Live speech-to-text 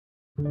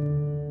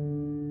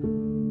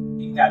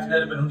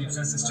Catheter balloon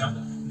diffusion system.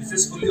 This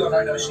is fully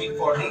automated machine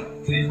for the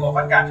cleaning of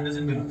our catheters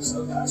and balloons.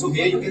 So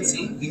here you can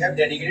see we have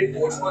dedicated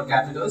ports for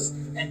catheters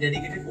and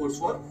dedicated ports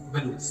for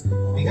balloons.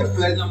 We have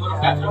 12 number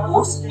of catheter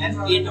ports and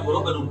 8 number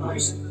of balloon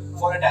ports.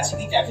 For attaching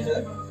the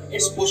catheter,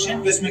 it's push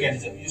and twist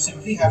mechanism. You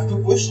simply have to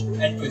push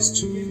and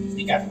twist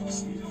the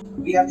catheters.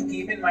 We have to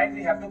keep in mind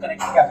we have to connect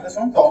the catheters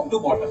from top to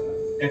bottom.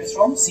 That is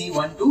from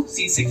C1 to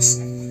C6.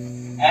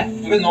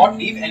 And we will not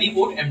leave any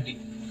port empty.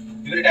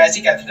 We will attach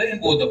the catheter in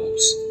both the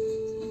ports.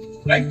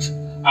 Right?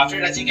 After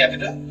attaching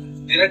catheter,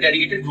 there are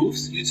dedicated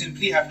grooves. You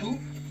simply have to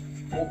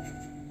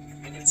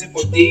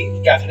put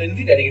the catheter in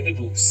the dedicated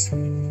grooves.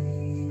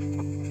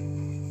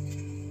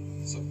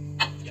 So,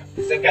 yeah,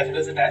 the catheter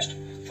is attached.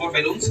 For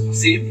balloons,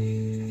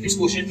 same. It's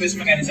push and twist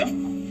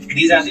mechanism.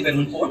 These are the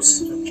balloon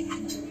ports.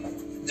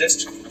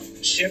 Just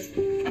shift,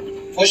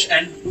 push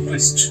and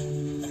twist.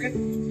 Okay.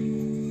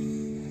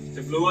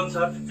 The blue ones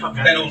are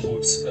balloon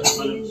ports.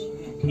 Balloons.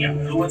 Yeah,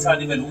 blue ones are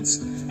the balloons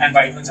and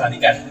white ones are the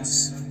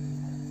catheters.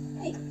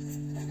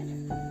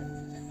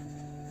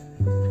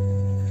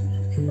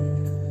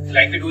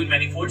 Like we do in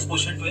manifolds,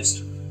 push and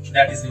twist,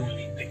 that is the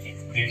only technique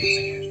we are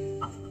using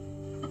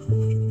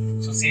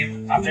here. So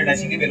same, after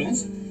attaching the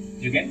balloons,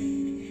 you can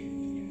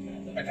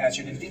attach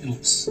it in the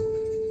grooves.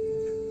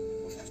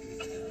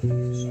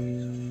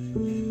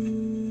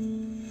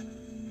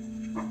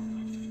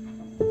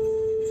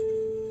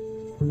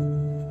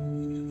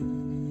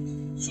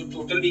 So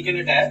total we can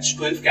attach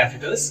 12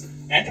 catheters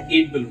and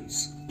 8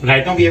 balloons.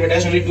 Right now we have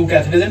attached only 2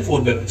 catheters and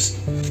 4 balloons.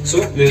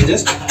 So we will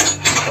just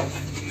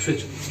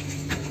switch.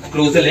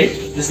 Close the lid.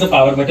 This is the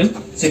power button.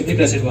 Simply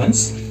press it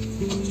once.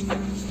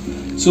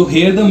 So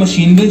here the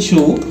machine will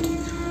show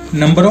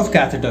number of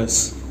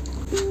catheters.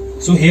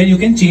 So here you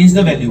can change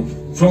the value.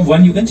 From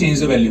 1 you can change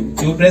the value.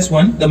 You press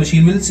 1, the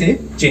machine will say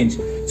change.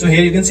 So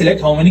here you can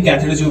select how many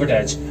catheters you have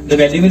attached. The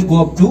value will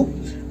go up to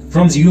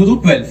from 0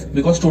 to 12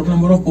 because total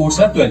number of ports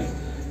are 12.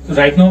 So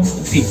right now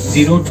see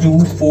 0,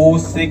 2, 4,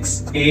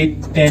 6,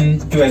 8, 10,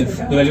 12.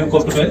 The value will go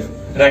up to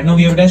 12. Right now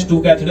we have attached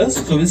 2 catheters.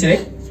 So we'll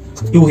select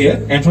 2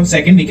 here and from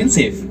second we can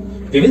save.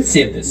 We will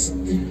save this.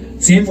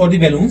 Same for the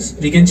balloons,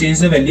 we can change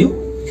the value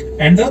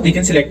and we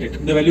can select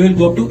it. The value will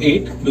go up to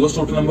 8 because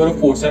total number of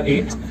ports are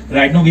 8.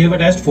 Right now we have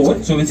attached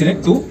 4, so we'll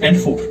select 2 and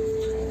 4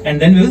 and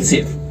then we will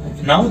save.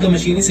 Now the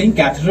machine is saying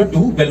catheter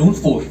 2, balloon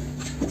 4.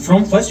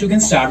 From first you can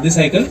start the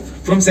cycle,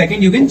 from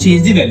second you can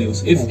change the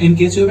values. If in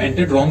case you have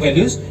entered wrong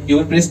values, you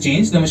will press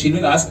change, the machine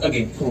will ask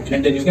again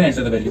and then you can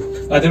enter the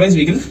value. Otherwise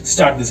we can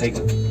start the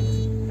cycle.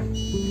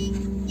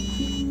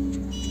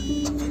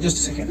 Just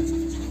a second.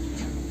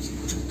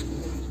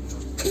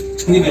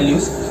 The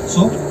values.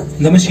 So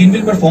the machine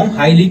will perform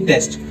high leak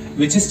test,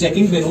 which is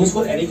checking balloons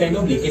for any kind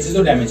of leakages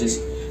or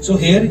damages. So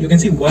here you can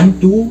see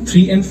 1, 2,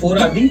 3 and 4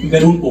 are the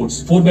balloon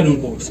ports, 4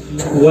 balloon ports.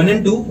 1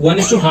 and 2, 1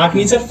 is to heart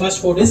means our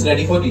first port is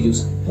ready for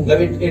reuse.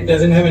 It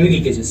doesn't have any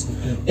leakages.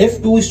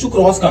 If 2 is to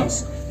cross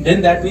comes,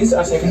 then that means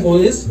our second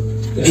port is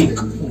leak.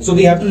 So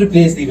we have to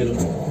replace the balloon.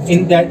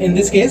 In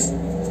this case,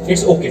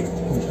 it's okay.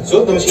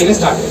 So the machine is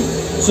started.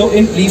 So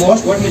in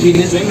pre-wash, what machine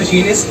is doing?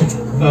 Machine is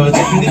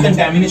checking the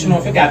contamination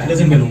of your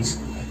catheters and balloons.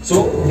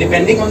 So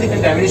depending on the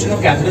contamination of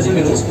catheters and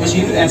balloons,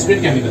 machine will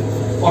aspirate chemical.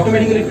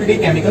 Automatically it will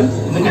take chemical.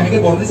 The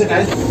chemical bottle is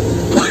attached.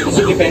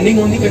 So depending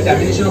on the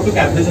contamination of your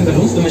catheters and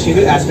balloons, the machine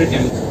will aspirate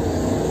chemical.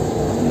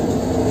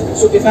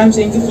 So if I am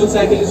saying the full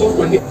cycle is of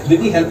 20,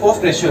 with the help of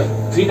pressure,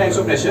 3 types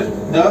of pressure,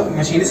 the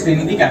machine is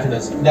cleaning the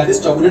catheters. That is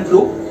turbulent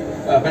flow,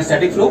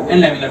 peristaltic flow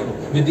and laminar flow.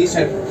 With these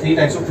 3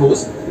 types of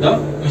flows, the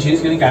machine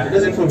is cleaning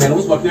catheters, and for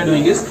balloons what we are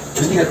doing is,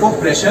 with the help of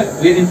pressure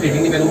we are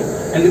inflating the balloon,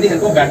 and with the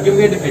help of vacuum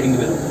we are deflating the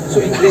balloon. So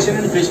inflation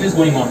and deflation is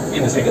going on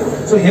in the cycle.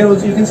 So here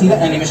also you can see the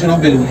animation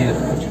of balloon here.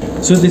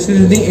 So this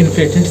is the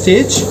inflated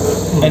stage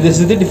and this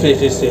is the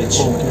deflated stage.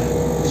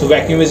 So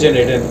vacuum is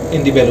generated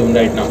in the balloon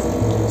right now.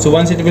 So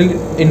once it will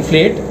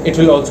inflate, it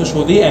will also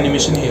show the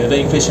animation here, the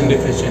inflation,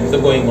 deflation, the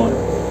going on.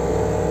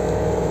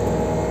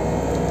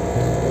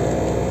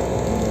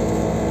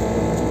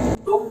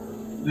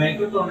 Like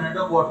a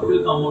tornado, water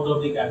will come out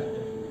of the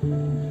catheter.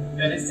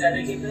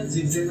 Peristaltic in the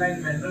zigzag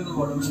line manner, the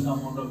water will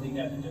come out of the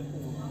catheter.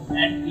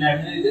 And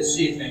laminar is a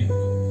straight line.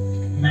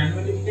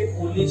 Manually we can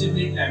only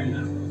generate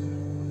laminar.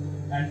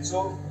 And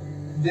so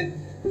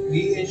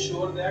we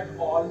ensure that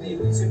all the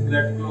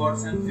blood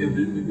clots and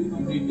fibrin will be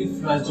completely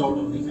flushed out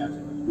of the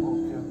catheter.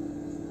 Okay.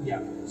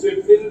 Yeah. So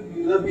it will,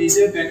 the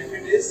major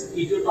benefit is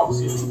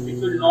etiology.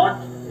 It will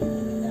not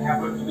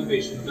happen to the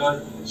patient.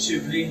 The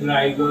shivering,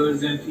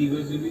 rigors and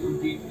fevers will be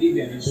completely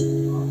vanished.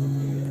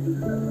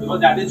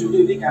 Because that is due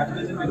to the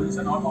catheters and balloons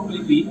are not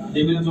properly clean,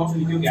 they will absorb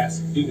lithium gas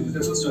due to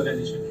the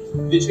sterilization,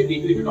 which will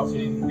lead to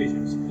etiology in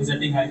patients,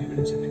 resulting high fever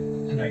and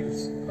shivering and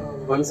rigors.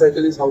 One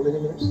cycle is how many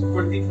minutes?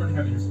 20-25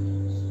 minutes.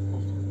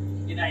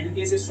 In ideal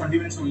cases, 20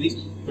 minutes only,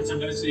 but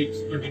sometimes it takes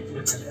 20 to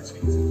 25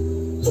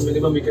 minutes. So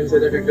minimum we can say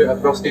that it will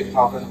approximate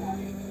half an hour.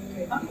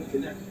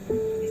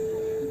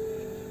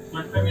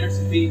 25 minutes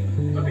is the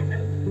perfect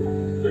time.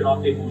 It will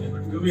not take more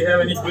than. Do we have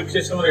any quick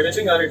system or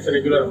anything, or it's a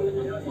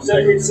regular? Sir,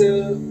 it's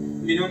a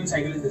minimum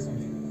cycle is this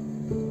only.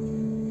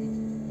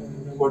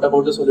 What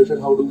about the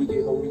solution? How we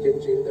can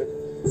change that?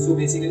 So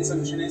basically,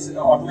 solution is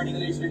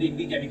automatically it will take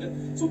the chemical.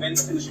 So when the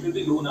solution will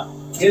be low now,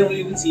 here only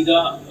you will see the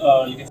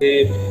you can say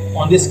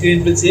on the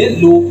screen it will say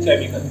low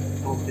chemical.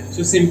 Okay.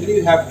 So simply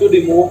you have to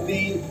remove the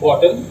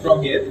bottle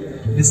from here.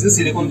 This is the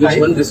silicone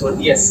pipe. This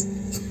one? Yes.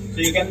 So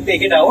you can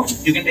take it out.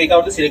 You can take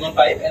out the silicone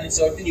pipe and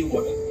insert the new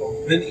bottle.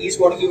 Then each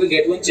bottle you will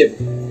get one chip.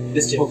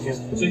 This chip. Okay.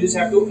 So you just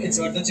have to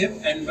insert the chip,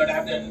 and what I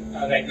have done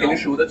right now. Can you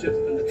show the chip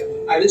in the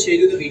camera? I will share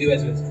you the video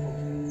as well.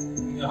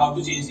 How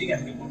to change the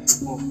chemical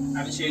bottle.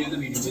 I will share you the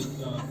video with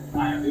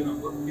I have your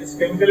number. This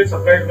chemical is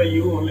supplied by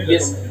you only?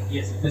 Yes,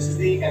 yes. This is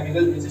the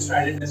chemical which is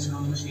tried and tested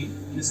on the machine.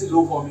 This is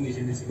low forming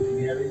agent basically.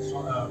 We have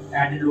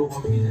added low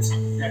forming agents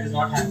that is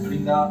not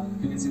hampering the,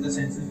 you can see the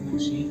sensors in the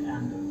machine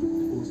and the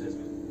force as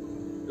well.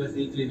 Plus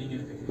the cleaning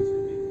and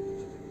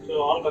effectiveness. So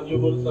all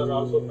consumables are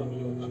also from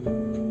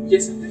you?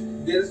 Yes,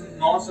 there is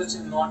not such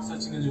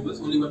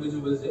consumables. Only one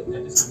consumable is there.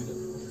 That is chemical.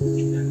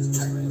 That is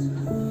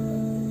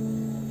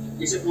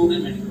it's a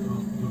proven medical process.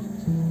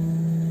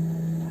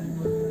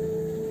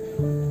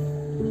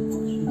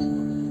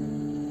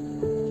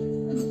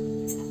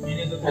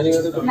 Any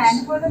other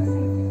comments?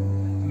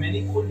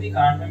 Manifold we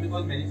can't find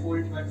because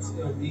manifold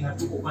we have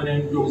to open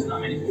and close now.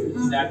 Manifold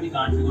so that we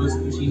can't because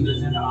the machine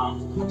doesn't have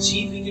arms.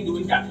 Sheet we can do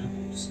in catheter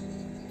ports.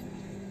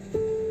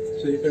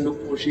 So you can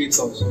do sheets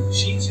also.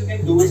 Sheets you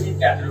can do it in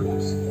catheter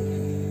ports.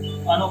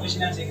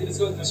 Unofficially I'm saying this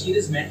because machine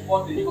is meant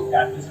for cleaning of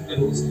catheters and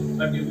balloons,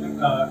 but you can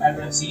as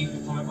I've seen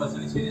from my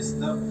personal experience,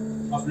 the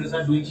hospitals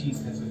are doing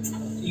sheets as well.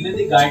 Even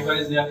the guide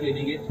wires they are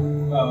cleaning it.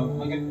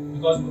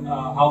 Because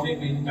how we are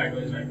cleaning guide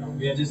wires right now,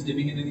 we are just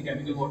dipping it in the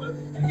chemical water,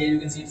 and here you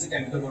can see it's a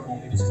chemical water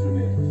only which is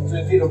prepared. So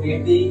if you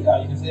rotate the you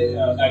can say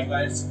guide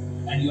wires,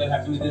 and you are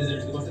happy with the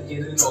results because the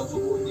air will also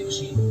go in the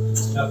machine,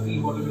 the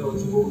clean water will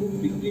also go,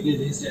 will be completely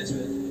rinsed as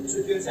well. So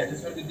if you are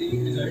satisfied with the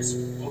results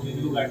of the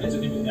new guide wires,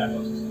 you can do that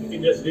also. You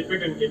can just dip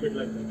it and keep it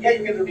like that? Yeah,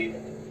 you can rotate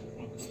it.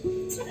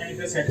 So, and if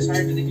you are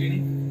satisfied with the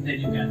cleaning, then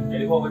you can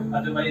carry forward.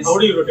 Otherwise, how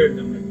do you rotate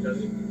them? Like,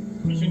 does it?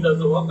 Machine does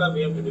the work or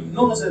we have to do it?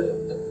 No,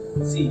 sir.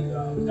 See,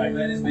 guide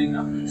wire is big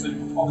now, so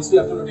obviously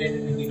you have to rotate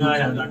it in the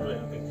that way.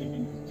 Okay,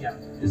 keeping. Yeah,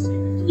 just keep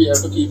it. We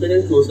have to keep it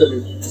and close the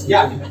lid.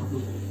 Yeah, you have to.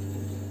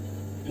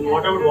 And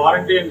what about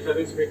warranty and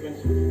service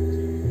frequency?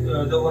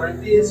 The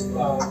warranty is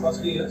for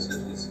 3 years,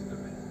 and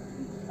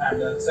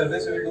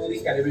service we will do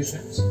the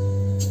calibrations.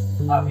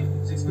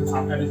 6 months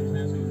after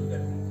calibration, we will do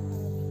calibration.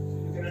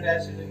 You can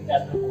attach it in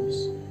catheter ports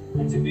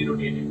and simply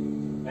rotate it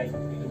like you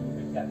do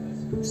with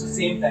catheters. So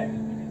same time.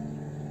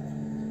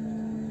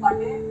 Per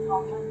day,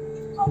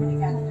 how many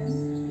catheters?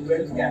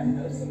 12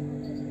 catheters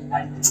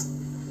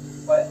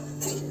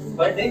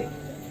per day.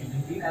 You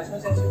can clean as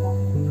much as you want.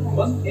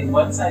 Because in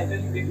one cycle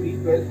you can clean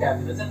 12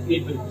 catheters and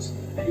 8 balloons.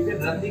 And you can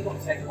run the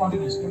cycle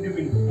continuously.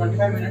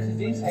 25 minutes is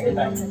the cycle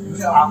time.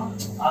 So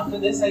after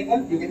this cycle,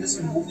 you can just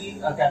remove the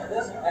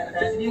catheters and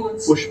attach the new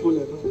ones. Push pull.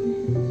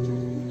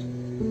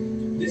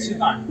 This you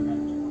can't.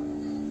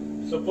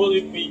 Suppose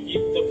if we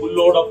keep the full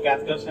load of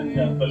catheters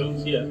and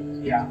balloons here,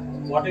 Yeah.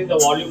 what is the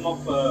volume of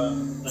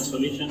the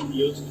solution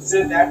used? So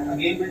that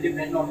again will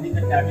depend on the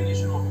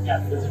contamination of the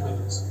catheters and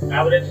balloons.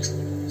 Average?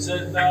 So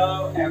the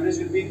average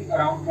will be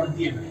around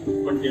 20 ml.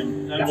 20 ml.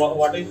 And Yeah.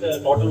 what is the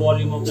total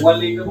volume of the 1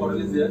 liter bottle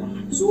is there.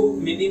 So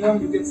minimum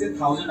you can say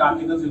 1000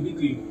 articles will be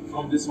cleaned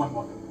from this one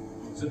bottle.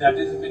 So that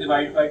is if we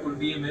divide by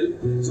 20 ml.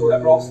 So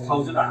approx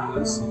 1000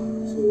 articles.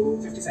 So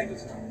 50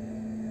 cycles.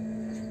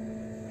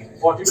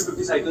 40 to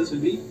 50 cycles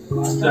will be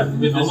done.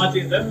 With How this. much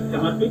is that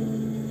MRP?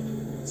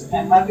 So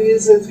MRP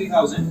is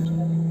 3000.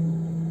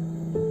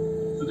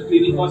 So the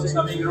cleaning cost is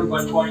coming around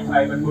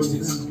 1.5 and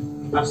 1.6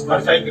 Per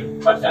cycle?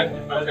 Per cycle.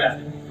 Per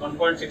cycle.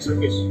 1.6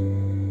 rupees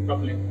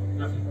roughly.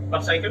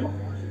 Per cycle?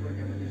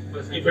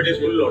 If it is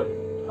full load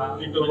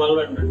into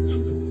 1200.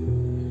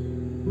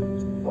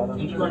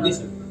 Into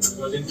 26.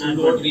 Because in full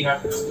load we have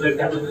to split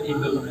that with the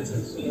equal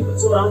results.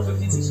 So around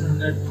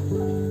 1500-1600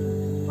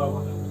 per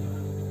bottle.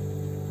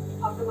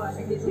 After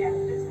washing these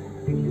catheters,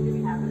 effectively we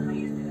have to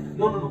raise the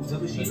No. The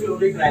machine will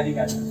only dry the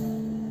catheters.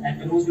 And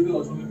pillows will be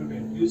also be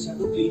prepared. You just have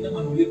to clean the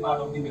manual part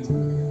of the pillow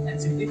and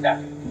simply pack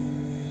it.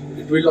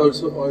 It will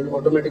also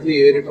automatically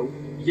air it out.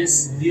 Yes,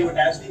 we have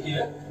attached the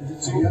air.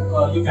 So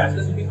your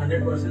catheters will be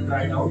 100%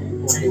 dried out and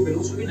your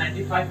pillows will be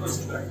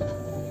 95% dried.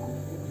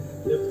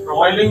 The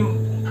profiling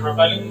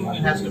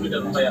has to be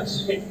done by us.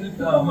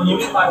 Manual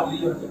part only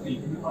you have to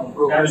clean.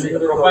 That is the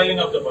profiling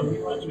of the balloon.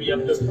 We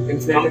have to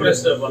compress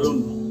the balloon.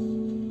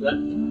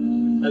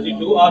 Does it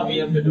do or we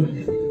have to do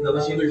it? The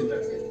machine will do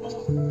that.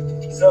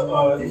 So,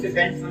 if it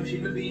ends, the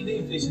machine will be in the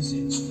inflation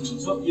stage.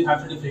 So, you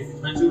have to deflate it.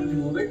 Once you will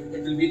remove it,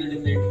 it will be in the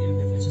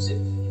deflation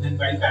stage. Then,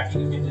 while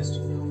packing, you can just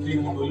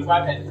clean the manual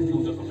part and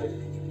use the profile.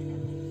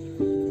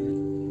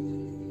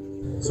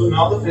 So,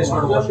 now the fresh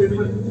water wash will be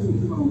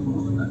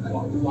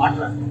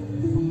water.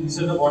 So,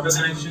 the water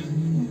connection,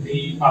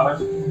 the power.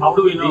 How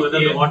do we know whether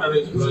the water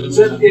is flowing?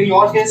 So, in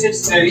your case,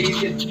 it's very,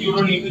 you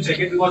don't need to check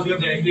it because we have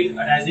directly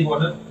attached the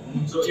water.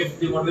 So if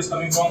the water is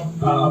coming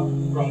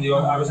from your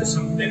RO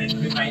system, then it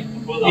will be fine.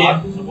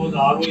 Suppose the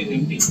RO is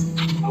empty.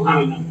 How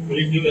Will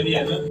it give any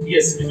error?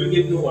 Yes, it will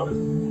give no water. It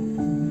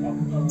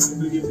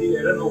will give the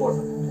error no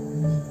water.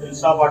 It will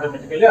stop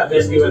automatically. Yeah,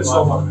 Yes, it will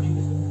stop automatically.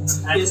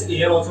 And yes,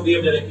 here also we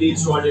have directly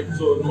installed it,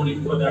 so no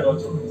need for that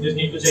also. Just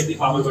need to check the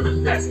power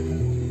button. That's it.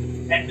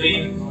 And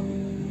drain.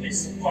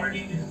 It's already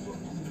in there.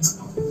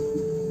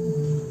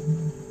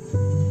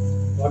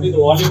 What is the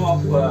volume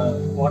of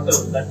water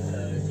that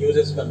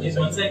uses for this?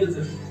 One cycle,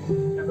 sir.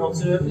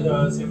 Approximately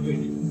 7 to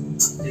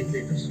 8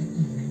 liters.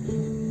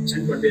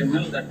 And 20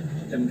 ml that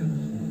chemical.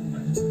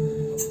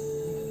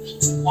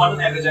 On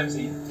an average, I'm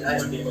saying.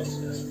 20 ml.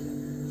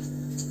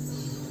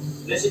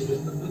 Yes,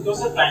 because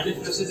the primary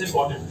flush is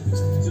important.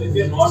 So if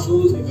you not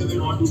do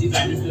the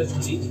primary flush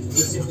only, you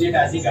simply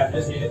attach the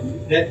catheters here.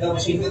 Then the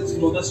machine will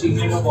slow the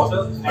streamline of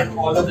water, and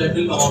all the blood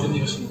will come out in the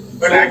machine.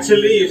 But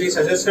actually, it is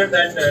suggested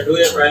that do a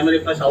primary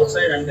flush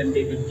outside and then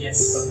take it.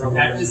 Yes,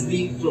 that is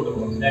the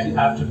protocol that you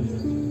have to do.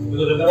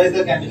 Because otherwise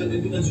the chemical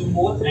will be consumed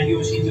more, and your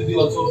machine will be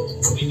also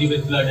busy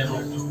with blood and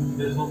all.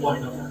 There is no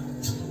point of that.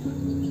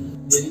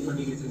 Daily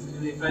 20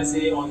 cases. If I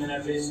say on an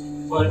average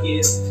per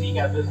case 3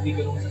 catheters, 3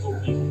 balloons is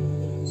opening.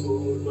 So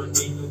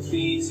 20 into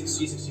 3,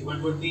 60, 60,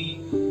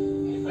 120.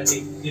 If I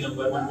take the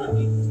number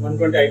 120.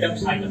 120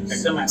 items. Items.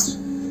 At the max.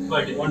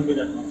 Per day. Won't be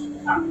that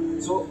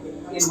much. So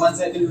in one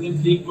cycle you can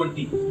fleek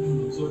 20.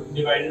 So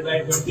divided by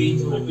 20,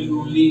 so it will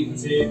only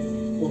say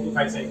 4 to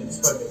 5 cycles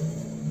per day.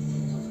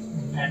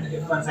 And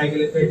if one cycle,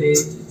 if I take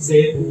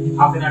say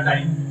half an hour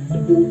time, so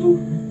 2 to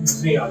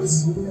 3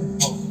 hours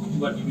of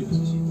working with this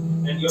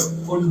machine, and your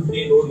full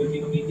day load will be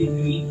completely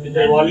green With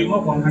a volume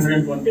of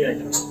 120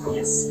 items.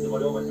 Yes, the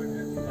volume of 120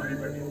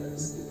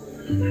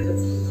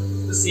 items.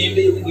 The same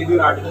day you can give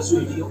your articles to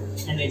ETO,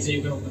 and next day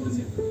you can open the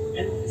same.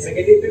 And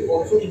secondly, it will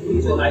also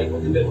increase the life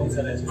of the balloon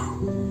cell as well.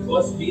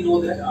 Because we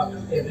know that after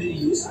every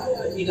use,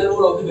 the inner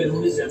wall of the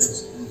balloon is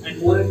damaged,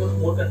 and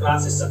more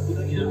contrast is stuck to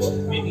the inner wall,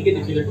 making it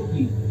difficult to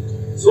clean.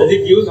 So does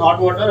it use hot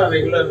water or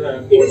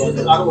regular It is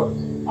using RO water.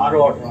 RO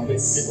water?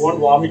 Yes. It won't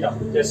warm it up,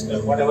 just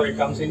whatever it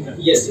comes in.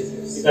 Yes.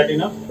 Is that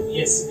enough?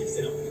 Yes, it's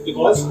enough.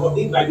 Because of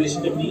the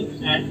vibration technique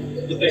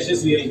and the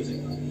pressures we are using.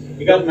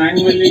 Because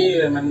manually,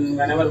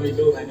 whenever we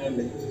do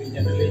manually, we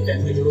generally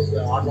tend to use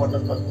hot water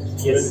for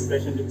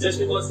filtration. Just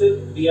because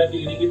we are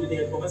cleaning it with the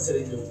help of a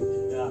syringe.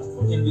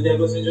 Yeah. In with the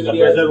help of syringe, The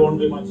pressure won't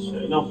be much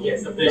enough.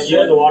 Yes, the But pressure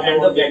here the water and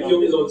the won't be vacuum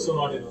enough. is also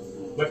not enough.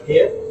 But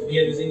here we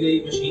are using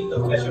the machine, the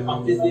pressure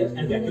pump is there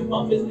and vacuum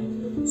pump is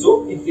there.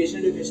 So inflation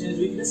and deflation is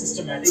doing in a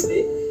systematic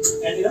way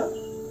and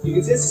you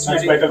can say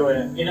systematic Much better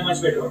way. in a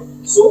much better way.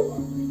 So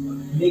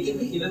making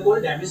the inner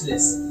wall damage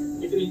less,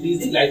 it will increase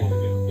the life of the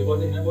balloon because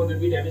the inner wall will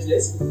be damaged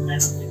less and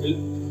it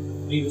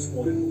will be used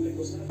more and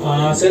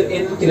more. Sir,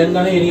 in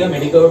Telangana area,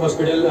 Medical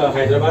Hospital,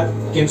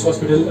 Hyderabad, KIMS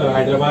Hospital,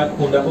 Hyderabad,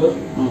 Kondapur,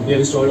 we have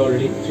installed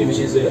already 3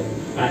 machines there.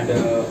 And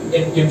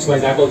in KIMS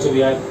Vizag also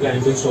we are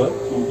planning to install.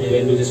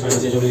 And we just final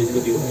stage of releasing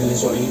the people. We are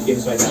installing in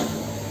KIMS Vizag.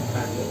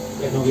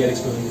 And now we are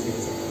exploring this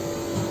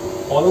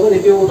area. All over,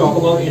 if you talk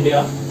about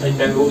India, in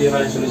Bangalore we have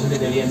our installations in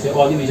Delhi and say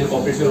all the major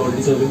corporates we are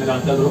already serving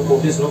Medanta Group,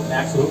 Fortis Group,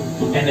 Max Group,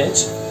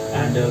 NH.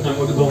 And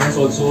coming to governments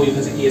also, you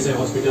can say ESI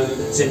Hospital,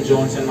 St.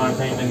 John's and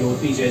Martha in Bangalore,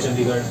 PJ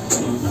Chandigarh,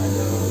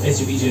 and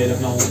SGPJ,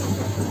 Lucknow,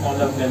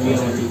 all of them we are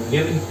already. We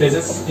have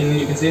presence in,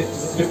 you can say,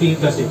 15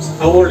 plus states.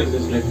 How old is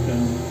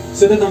this?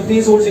 So the company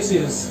is old 6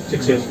 years.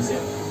 6 years. Yeah.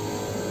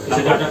 It's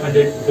a Tata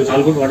funded project.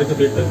 All good. What is the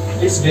feedback?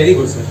 It's very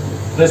good, sir.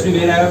 Plus we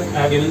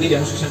have given the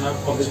demonstration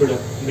of this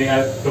product. They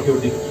have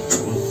procured the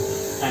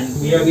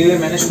and we have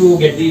managed to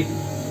get the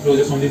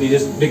projects from the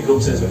various big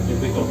groups as well,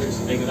 big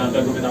corporates like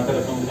Vedanta Group, Vedanta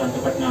Lucknow, Vedanta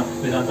Patna,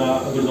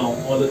 Vedanta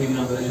Gurgaon, all the 3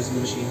 Vedanta are using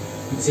the machine.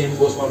 The same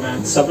goes for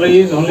Max. Supply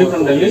is only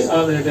from Delhi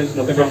or it is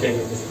located from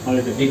Delhi.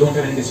 Only Delhi. We don't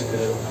have any district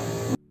there.